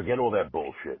 forget all that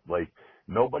bullshit. Like,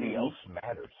 nobody else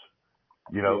matters.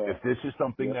 You know, if this is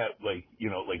something that, like, you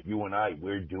know, like you and I,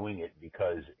 we're doing it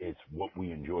because it's what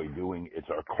we enjoy doing. It's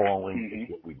our calling.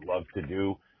 It's what we love to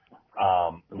do.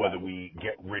 Whether we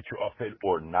get rich off it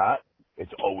or not,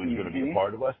 it's always going to be a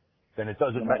part of us. Then it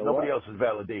doesn't matter. Nobody else's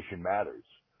validation matters.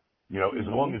 You know, as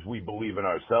long as we believe in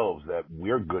ourselves that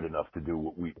we're good enough to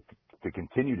do to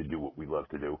continue to do what we love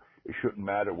to do, it shouldn't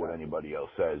matter what anybody else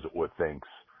says or thinks.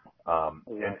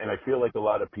 And I feel like a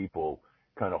lot of people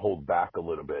kind of hold back a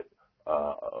little bit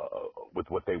with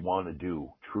what they want to do,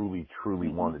 truly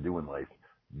want to do in life,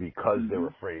 because they're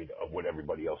afraid of what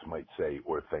everybody else might say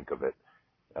or think of it.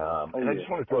 And I just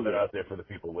want to throw that out there for the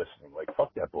people listening. Like,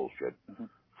 fuck that bullshit.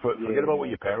 Forget about what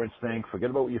your parents think. Forget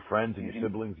about what your friends and your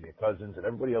siblings and your cousins and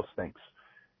everybody else thinks.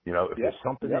 You know, if there's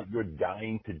something that you're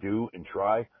dying to do and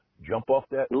try, jump off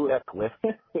that cliff,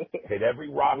 hit every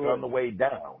rock on the way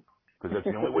down, because that's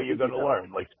the only way you're going to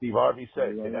learn. Like Steve Harvey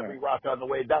said, hit every rock on the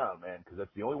way down, man, because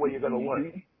that's the only way you're going to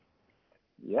learn.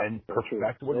 And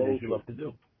perfect what it is you love to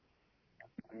do.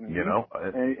 You know?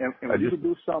 And when you can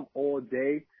do something all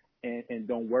day and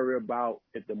don't worry about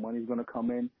if the money's going to come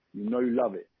in, you know you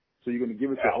love it. So you're going to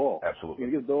give it your all. Absolutely.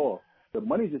 You're going to give it all. The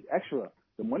money's just extra.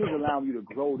 The money's allowing you to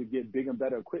grow, to get bigger and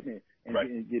better equipment,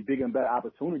 and get bigger and better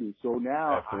opportunities. So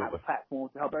now I have a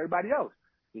platform to help everybody else.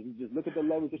 You just look at the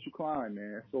levels that you climb,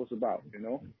 man. That's what it's about, you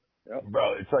know?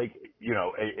 Bro, it's like, you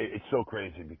know, it's so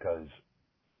crazy, because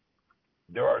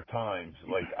there are times,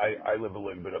 like, I live a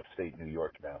little bit upstate New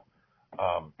York now.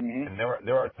 And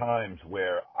there are times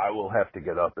where I will have to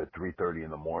get up at 3:30 in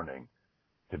the morning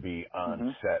to be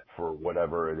on set for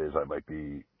whatever it is I might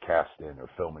be casting or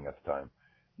filming at the time,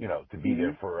 you know, to be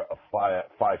there for a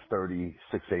 5:30,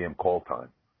 6 a.m. call time.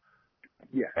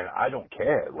 Yeah. And I don't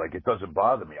care. Like, it doesn't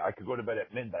bother me. I could go to bed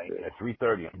at midnight, and at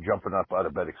 3:30, I'm jumping up out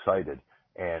of bed excited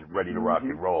and ready to rock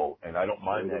and roll. And I don't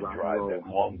mind that drive, that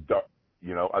long, dark,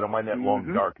 you know, I don't mind that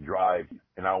long, dark drive,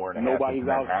 an hour and a half. Nobody's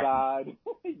outside.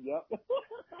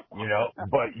 You know,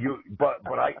 but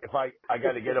if I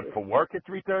got to get up for work at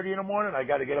 3:30 in the morning, I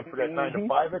got to get up for that 9 to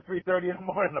 5 at 3:30 in the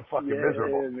morning. I'm fucking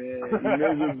miserable. Man,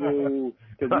 miserable,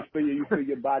 because you feel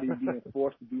your body being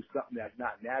forced to do something that's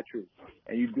not natural,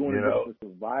 and you're doing it for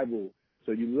survival.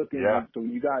 So you're looking, so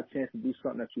when you got a chance to do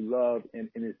something that you love, and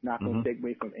it's not going to take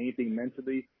away from anything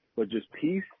mentally, but just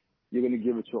peace, you're going to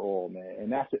give it your all, man.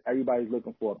 And that's what everybody's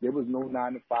looking for. If there was no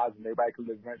 9 to 5s and everybody could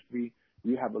live rent free,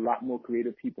 we have a lot more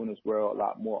creative people in this world, a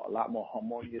lot more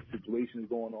harmonious situations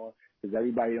going on, because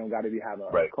everybody don't got to have a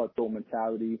cutthroat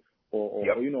mentality or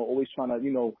you know, always trying to,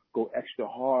 you know, go extra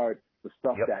hard for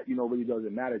stuff that, you know, really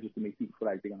doesn't matter, just to make people feel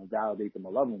like they're going to validate them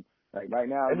or love them. Like right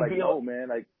now, it's like, no, man,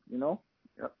 like, you know.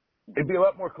 It'd be a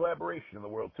lot more collaboration in the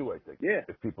world too, I think. Yeah.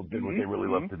 If people did what they really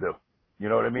love to do. You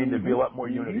know what I mean? There'd be a lot more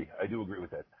unity. I do agree with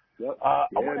that. I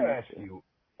want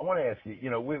to ask you, you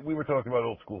know, we were talking about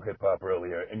old school hip hop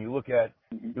earlier, and you look at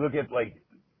like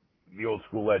the old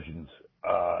school legends,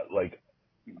 like,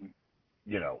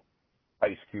 you know,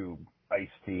 Ice Cube,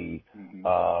 Ice-T,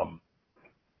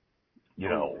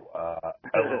 Oh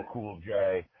yeah. LL Cool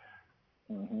J.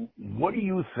 Mhm. What do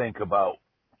you think about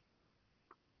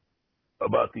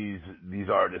these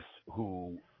artists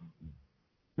who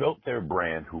built their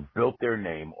brand, who built their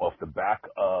name off the back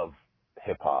of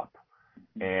hip hop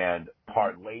and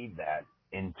parlayed that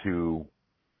into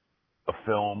a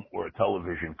film or a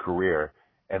television career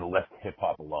and left hip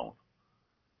hop alone?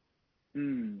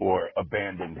 Mm. Or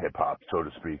abandoned hip hop, so to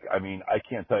speak. I mean, I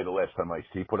can't tell you the last time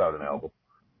Ice-T put out an album.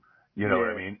 You know what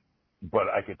I Yeah. mean? But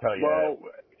I could tell you, Well.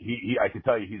 I could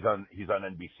tell you he's on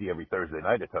NBC every Thursday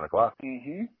night at 10 o'clock.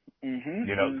 Mhm. Mhm.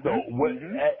 You know, so Mhm. what,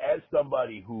 Mhm. as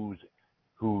somebody whose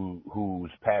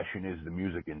passion is the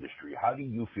music industry, how do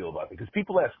you feel about it? Because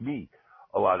people ask me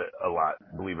a lot,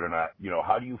 believe it or not. You know,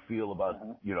 how do you feel about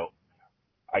Uh-huh.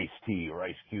 Ice-T or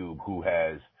Ice Cube,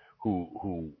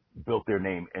 who built their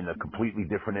name in a completely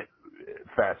different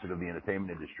facet of the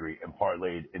entertainment industry and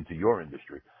parlayed into your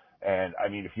industry? And I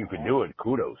mean, if you could Uh-huh. do it,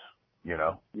 kudos. You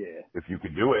know, Yeah. if you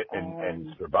could do it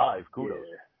and survive, kudos.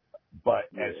 Yeah. But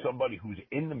as Yeah. somebody who's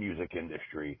in the music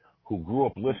industry, who grew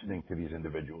up Mhm. listening to these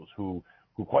individuals, who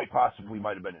quite possibly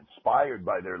might have been inspired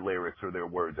by their lyrics or their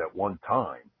words at one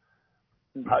time,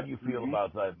 how do you feel Mhm.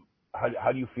 about them?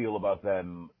 How do you feel about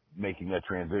them making that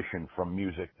transition from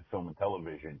music to film and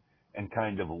television and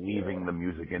kind of leaving Yeah. the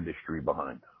music industry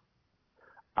behind?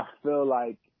 I feel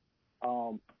like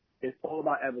it's all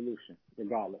about evolution,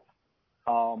 regardless.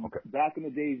 Okay. Back in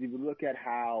the days, if you look at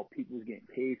how people was getting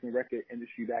paid in the record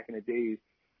industry back in the days,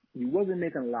 you wasn't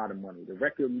making a lot of money. The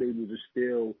record labels were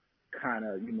still kind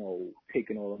of,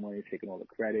 taking all the money, taking all the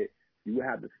credit. You would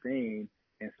have the fame,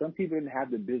 and some people didn't have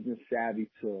the business savvy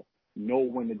to know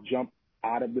when to jump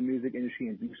out of the music industry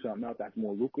and do something else that's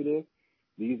more lucrative.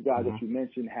 These guys Hmm. that you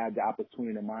mentioned had the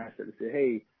opportunity and the mindset to say,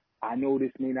 hey, I know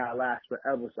this may not last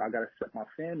forever, so I got to set my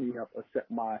family up or set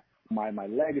my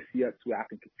legacy up to where I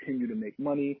can continue to make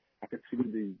money, I can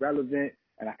continue to be relevant,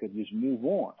 and I can just move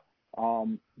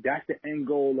on. That's the end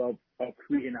goal of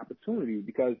creating opportunity,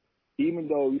 because even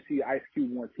though you see Ice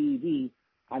Cube on TV,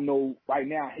 I know right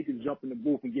now he can jump in the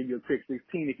booth and give you a quick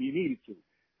 16 if he needed to.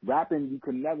 Rapping, you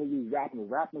can never lose rapping.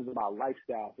 Rapping is about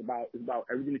lifestyle. It's about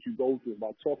everything that you go through. It's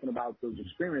about talking about those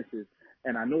experiences.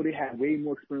 And I know they have way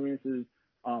more experiences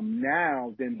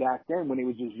now than back then when they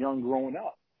were just young growing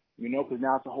up. Because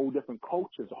now it's a whole different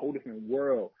culture. It's a whole different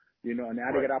world. And now they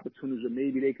Right. get opportunities where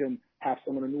maybe they can have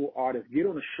some of the new artists get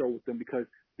on the show with them because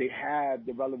they have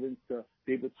the relevance to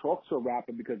be able to talk to a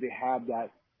rapper, because they have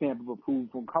that stamp of approval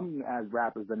from coming as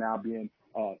rappers and now being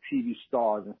TV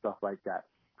stars and stuff like that.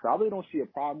 So I really don't see a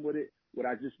problem with it. What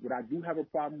I do have a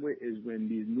problem with is when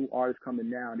these new artists coming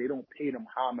down, they don't pay them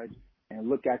homage and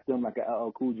look at them like a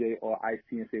LL Cool J or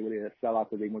Ice-T and say, well, they're a sellout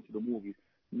because they went to the movies.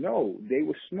 No, they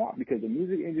were smart because the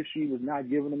music industry was not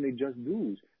giving them their just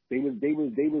dues. They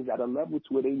was at a level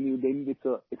to where they needed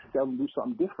to excel and do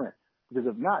something different. Because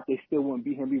if not, they still wouldn't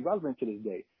be relevant to this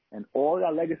day. And all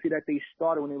that legacy that they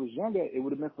started when they was younger, it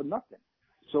would have been for nothing.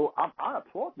 So I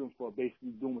applaud them for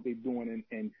basically doing what they're doing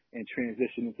and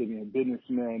transitioning to being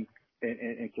businessmen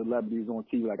and celebrities on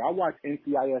TV. Like, I watch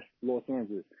NCIS Los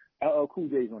Angeles. LL Cool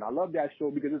J's on. I love that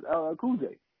show because it's LL Cool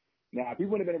J. Now, if he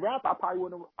wouldn't have been a rapper, I probably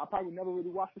would never really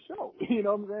watch the show. You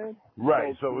know what I'm saying?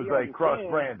 Right. So So it was me as like a cross fan,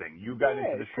 branding. You got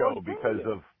into the it's show because cross-branding.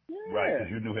 of right, because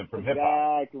Yeah, you knew him from hip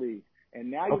hop. exactly.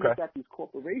 And now you Okay. look at these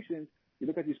corporations.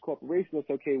 It's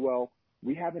okay, well,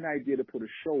 we have an idea to put a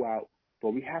show out,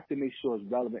 but we have to make sure it's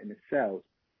relevant and it sells.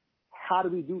 How do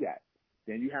we do that?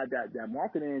 Then you have that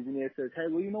marketing engineer says, hey,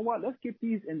 well, you know what? Let's get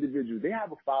these individuals. They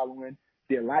have a following.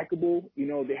 They're likable.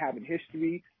 They have a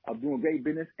history of doing great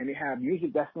business, and they have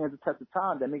music that stands the test of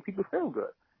time that makes people feel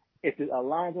good. If it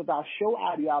aligns with our show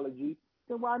ideology,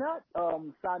 then why not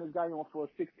sign this guy on for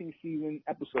a 16-season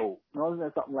episode?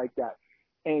 Something like that.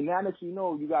 And now that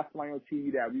you got somebody on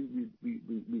TV that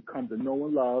we come to know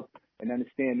and love and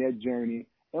understand their journey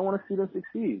and want to see them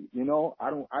succeed.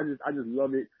 I just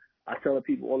love it. I tell the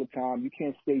people all the time, you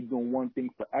can't stay doing one thing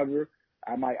forever.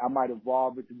 I might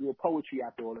evolve it to do a poetry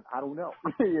after all this. I don't know.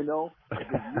 If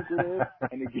it's lucrative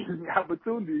and it gives me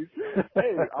opportunities,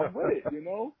 hey, I'm with it.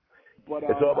 But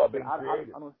It's all about I said, being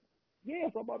creative. I don't. Yeah,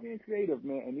 it's all about being creative,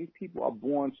 man. And these people are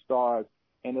born stars,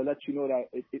 and they let you know that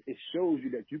it shows you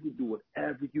that you can do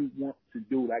whatever you want to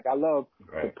do. Like, I love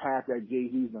the Right. path that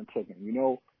Jay-Z's been taking.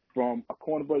 From a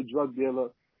corner boy drug dealer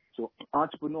to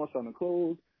entrepreneur selling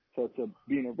clothes to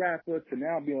being a rapper to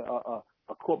now being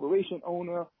a corporation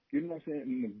owner. You know what I'm saying?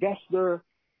 An investor.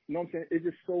 You know what I'm saying? It's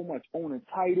just so much. Owning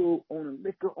title, owning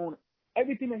liquor, owning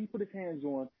everything that he put his hands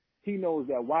on. He knows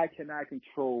that why can I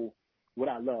control what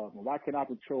I love? And why can't I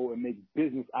control and make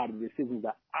business out of the decisions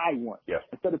that I want? Yes.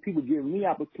 Instead of people giving me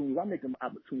opportunities, I'm making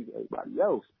opportunities for everybody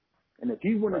else. And if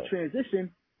he wouldn't Right.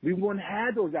 transition, we wouldn't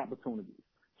have those opportunities.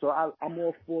 So I'm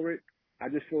all for it. I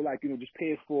just feel like, just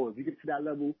pay it forward. If you get to that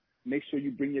level, make sure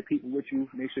you bring your people with you.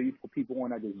 Make sure you put people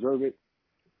on that deserve it.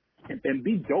 And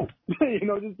be dope.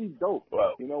 Just be dope.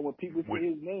 Well, When people say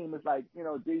his name, it's like,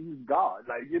 he's God.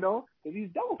 Like, because he's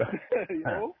dope.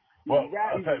 Well,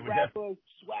 He's a rapper,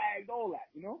 swag, all that,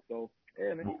 So,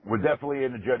 yeah, man. we're definitely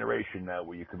in a generation now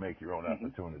where you can make your own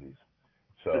opportunities.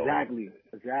 So Exactly.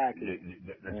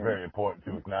 That's very important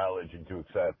to acknowledge and to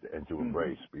accept and to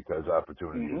embrace because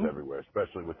opportunity is everywhere,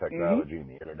 especially with technology and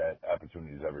the internet.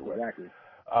 Opportunity is everywhere. Exactly.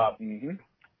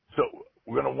 So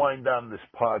we're going to wind down this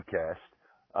podcast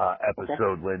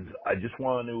episode, Linz. I just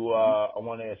want to I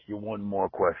want to ask you one more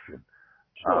question.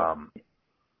 Sure.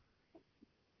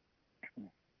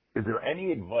 Is there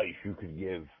any advice you could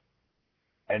give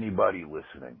anybody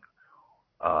listening?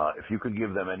 If you could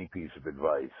give them any piece of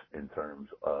advice in terms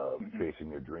of chasing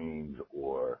their dreams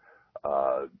or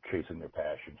chasing their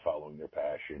passion, following their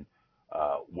passion,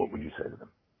 what would you say to them?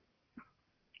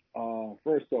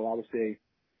 First off, I would say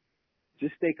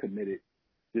just stay committed.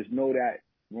 Just know that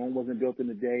Rome wasn't built in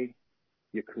a day.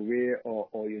 Your career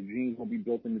or your dreams won't be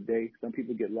built in a day. Some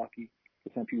people get lucky,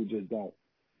 but some people just don't.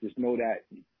 Just know that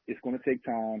it's going to take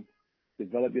time.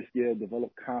 Develop your skill,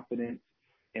 develop confidence.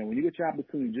 And when you get your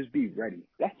opportunity, just be ready.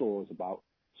 That's all it's about.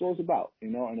 That's all it's about,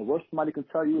 And the worst somebody can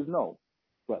tell you is no.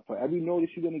 But for every no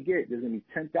that you're going to get, there's going to be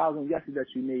 10,000 yeses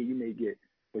that you may get.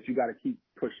 But you got to keep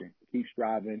pushing, keep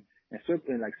striving, and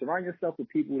surround yourself with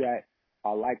people that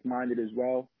are like-minded as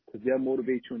well, because they'll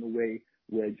motivate you in a way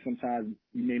where sometimes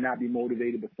you may not be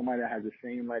motivated, but somebody that has the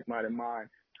same like-minded mind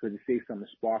could say something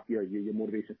to spark your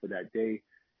motivation for that day.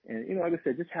 And, like I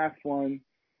said, just have fun,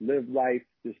 live life,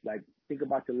 just think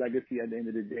about your legacy at the end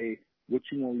of the day, what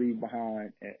you want to leave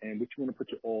behind and what you want to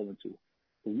put your all into.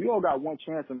 Because we all got one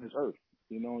chance on this earth,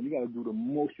 and you got to do the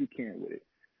most you can with it.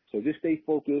 So just stay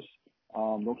focused.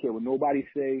 Don't care what nobody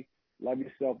say. Love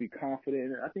yourself. Be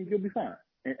confident. And I think you'll be fine.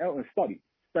 And study.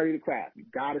 Study the craft. You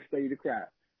got to study the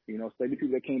craft. Study the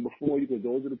people that came before you, because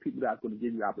those are the people that are going to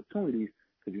give you opportunities,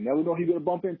 because you never know who you're going to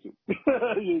bump into.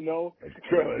 It's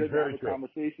true. It's very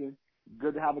true.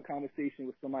 Good to have a conversation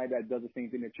with somebody that does the same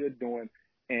thing that you're doing.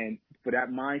 And for that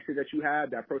mindset that you have,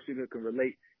 that person that can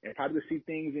relate and probably see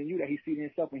things in you that he seen in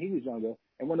himself when he was younger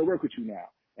and want to work with you now.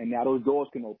 And now those doors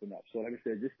can open up. So like I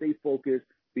said, just stay focused,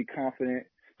 be confident,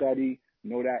 study,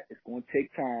 know that it's going to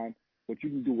take time, but you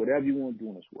can do whatever you want to do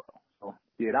in this world. So,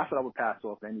 yeah, that's what I would pass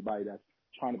off to anybody that's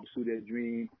trying to pursue their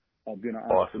dream of being an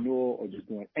entrepreneur or just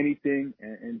doing anything.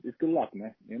 And it's good luck,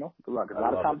 man. Good luck. There's a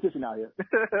lot of competition out here.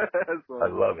 So, I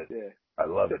love it. Yeah. I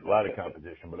love it. A lot of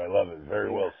competition, but I love it.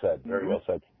 Very well said. Very well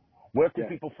said. Where can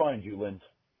people find you, Linz?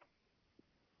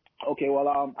 Okay, well,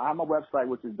 I have my website,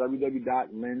 which is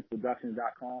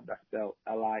www.linzproductions.com. That's spelled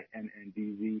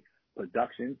LINNDZ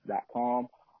Productions.com.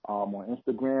 On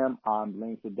Instagram, I'm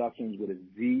Linz Productions with a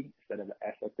Z instead of an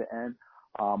S at the end.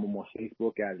 I'm on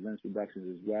Facebook as Linz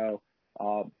Productions as well.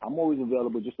 I'm always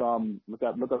available. Just look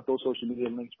up those social media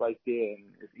links right there,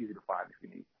 and it's easy to find if you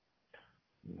need.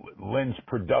 Linz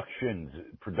Productions.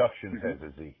 Productions has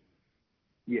a Z.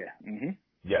 Yeah.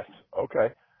 Yes.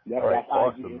 Okay. Yep, all right. That's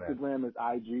Awesome, IG. man. Instagram is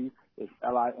IG. It's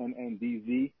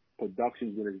LINNDZ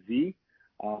Productions with a Z.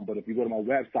 But if you go to my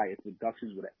website, it's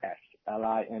Productions with an S.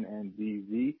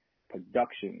 LINNDZ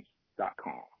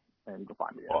Productions.com. And you can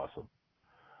find me there.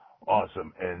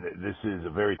 Awesome. And this is a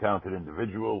very talented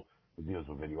individual who deals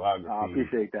with videography, I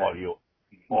appreciate that.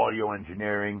 audio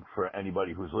engineering for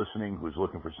anybody who's listening, who's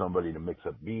looking for somebody to mix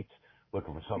up beats,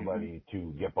 looking for somebody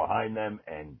to get behind them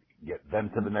and get them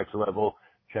to the next level.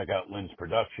 Check out Linz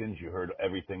Productions. You heard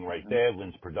everything right there,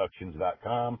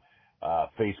 linzproductions.com,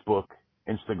 Facebook,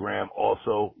 Instagram,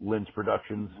 also Linz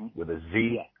Productions with a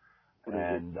Z. Yeah.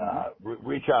 And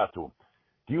reach out to them.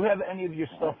 Do you have any of your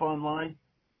stuff online?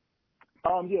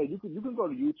 Yeah, you can go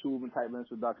to YouTube and type Linz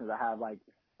Productions. I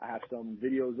have some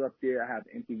videos up there. I have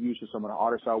interviews with some of the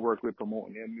artists I work with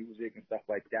promoting their music and stuff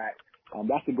like that.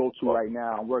 That's the go-to right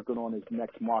now. I'm working on this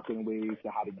next marketing ways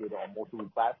to how to get on multiple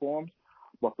platforms.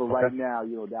 But for right now,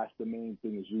 that's the main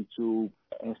thing is YouTube,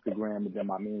 Instagram, and then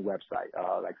my main website.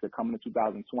 Like I said, coming in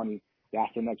 2020,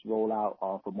 that's the next rollout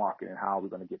for marketing, how we're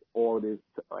going to get all of this,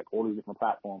 all these different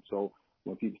platforms. So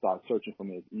when people start searching for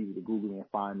me, it's easy to Google me and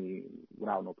find me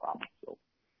without no problem. So,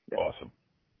 yeah.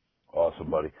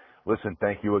 Awesome, buddy. Listen,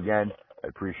 thank you again. I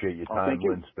appreciate your time,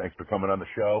 Linz. Thanks for coming on the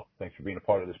show. Thanks for being a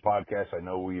part of this podcast. I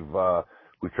know we've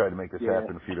We've tried to make this Yeah.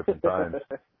 happen a few different times.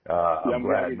 Yeah, I'm I'm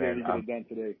glad glad, we did man. get it done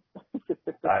today.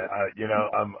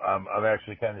 I'm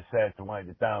actually kind of sad to wind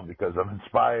it down because I'm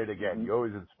inspired again. Mhm. You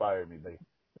always inspire me, man.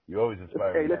 You always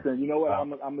inspire Hey, me, man. listen, you know what? I'm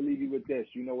gonna leave you with this.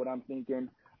 You know what I'm thinking?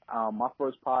 My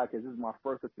first podcast. This is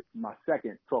my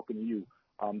second talking to you.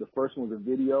 The first one was a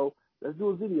video. Let's do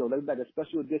a video. Let's like a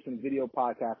special edition video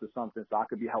podcast or something, so I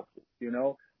could be helpful. You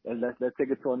know, let's take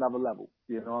it to another level.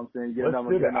 You know what I'm saying? Get Let's another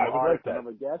do that. I would like artist, that.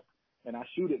 another guest, and I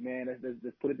shoot it, man.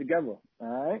 Let's put it together.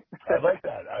 All right. I like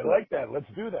that. I like that. Let's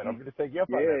do that. I'm going to take you up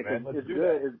on Yeah, that, 'cause man. Let's it's do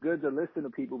good. that. It's good to listen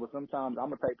to people, but sometimes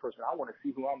I'm a type person. I want to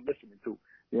see who I'm listening to.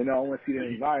 You know, I want to see the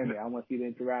environment. I want to see the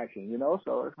interaction. You know,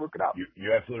 so let's work it out.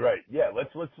 You're absolutely right. Yeah,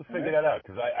 let's All figure right. that out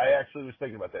because I actually was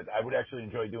thinking about that. I would actually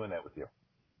enjoy doing that with you.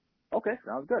 Okay,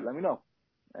 sounds good. Let me know.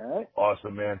 All right.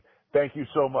 Awesome, man. Thank you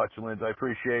so much, Linz. I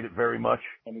appreciate it very much.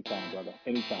 Anytime, brother.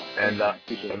 Anytime. And,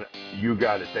 Appreciate it. you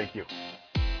got it. Thank you.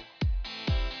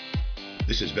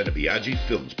 This has been a Biaggi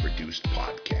Films produced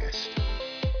podcast.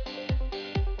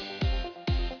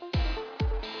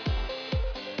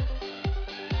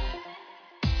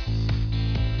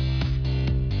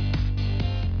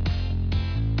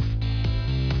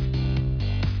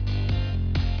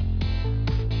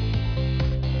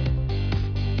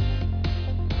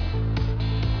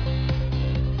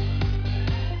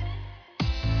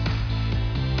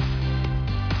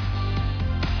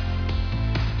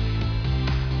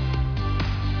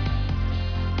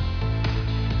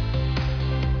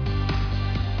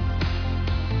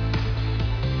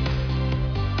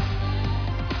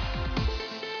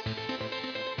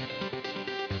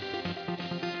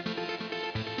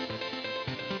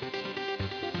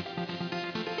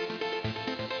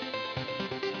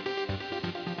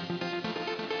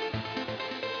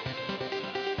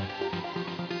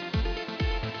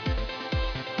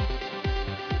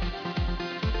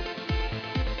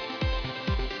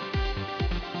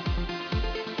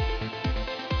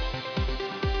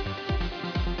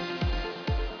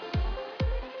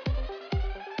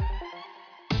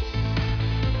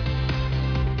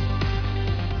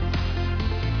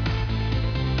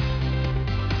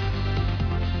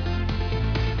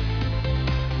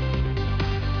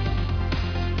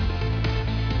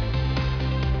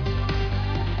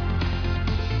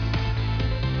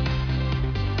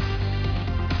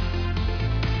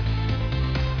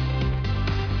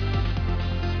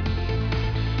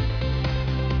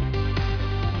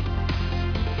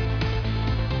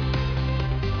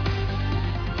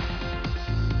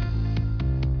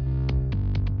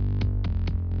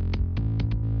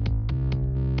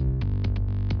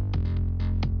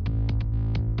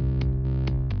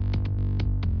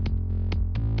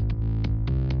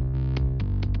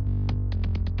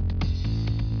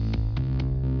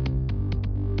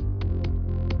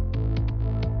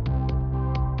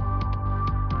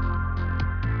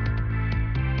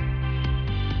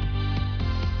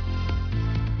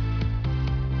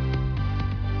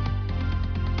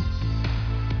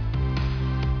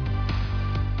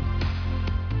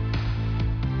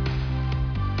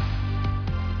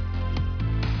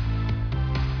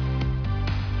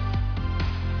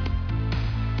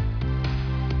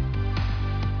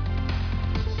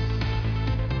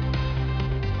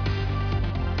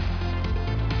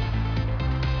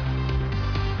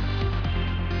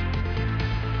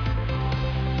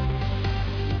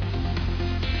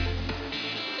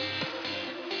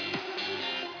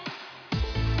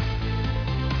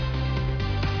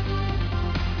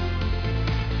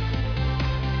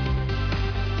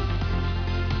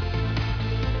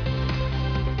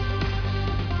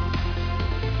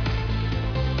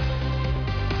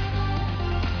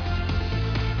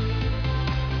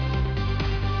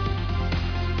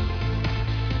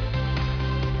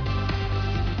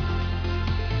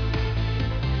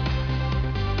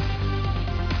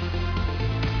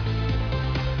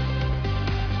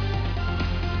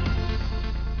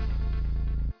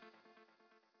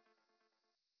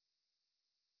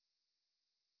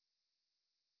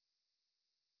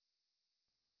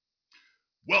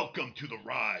 Welcome to The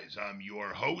Rise. I'm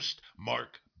your host,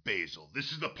 Mark Basil.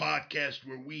 This is the podcast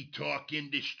where we talk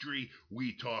industry,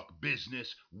 we talk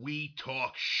business, we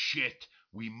talk shit,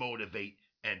 we motivate,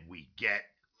 and we get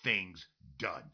things done.